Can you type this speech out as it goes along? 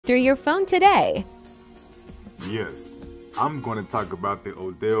through your phone today. Yes, I'm going to talk about the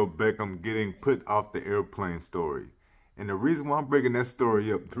Odell Beckham getting put off the airplane story. And the reason why I'm bringing that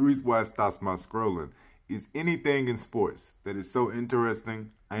story up, the reason why it stops my scrolling, is anything in sports that is so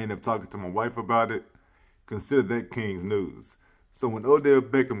interesting, I end up talking to my wife about it. Consider that King's news. So when Odell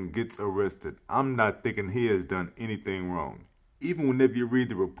Beckham gets arrested, I'm not thinking he has done anything wrong. Even whenever you read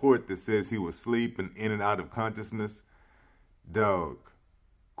the report that says he was asleep and in and out of consciousness, dog,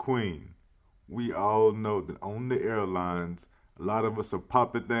 Queen, we all know that on the airlines, a lot of us are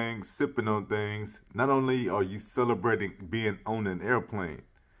popping things, sipping on things. Not only are you celebrating being on an airplane,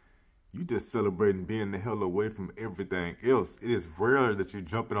 you just celebrating being the hell away from everything else. It is rare that you're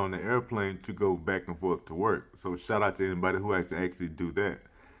jumping on the airplane to go back and forth to work. So shout out to anybody who has to actually do that.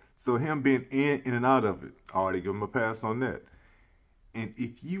 So him being in and out of it, I already give him a pass on that. And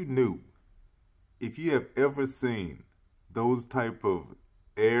if you have ever seen those type of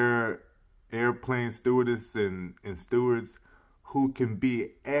airplane stewardess and stewards who can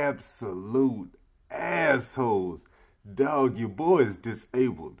be absolute assholes, dog, your boy is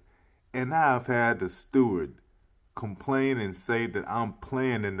disabled. And I've had the steward complain and say that I'm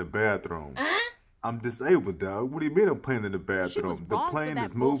playing in the bathroom. I'm disabled, dog. What do you mean I'm playing in the bathroom? The plane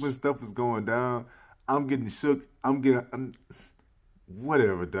is moving, stuff is going down. I'm getting shook.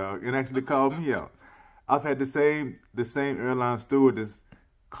 Whatever, dog. And actually called me out. I've had the same airline stewardess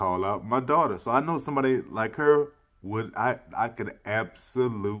call out my daughter. So I know somebody like her I could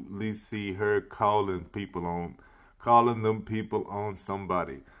absolutely see her calling them people on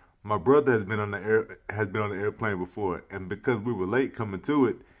somebody. My brother has been on the airplane before, and because we were late coming to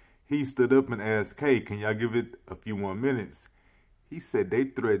it, he stood up and asked, "Hey, can y'all give it a few more minutes?" He said they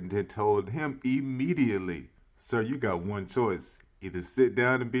threatened and told him immediately, "Sir, you got one choice. Either sit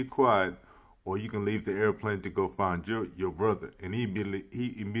down and be quiet, or you can leave the airplane to go find your brother." And he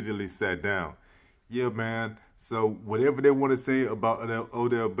immediately sat down. Yeah, man. So whatever they want to say about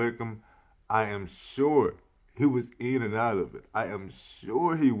Odell Beckham, I am sure he was in and out of it. I am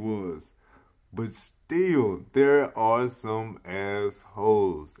sure he was. But still, there are some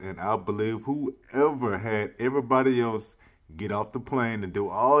assholes. And I believe whoever had everybody else get off the plane and do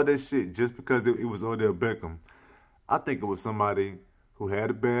all that shit just because it was Odell Beckham, I think it was somebody who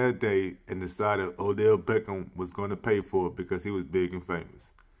had a bad day and decided Odell Beckham was going to pay for it because he was big and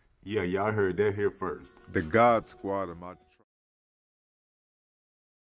famous. Yeah, y'all heard that here first. The God Squad of my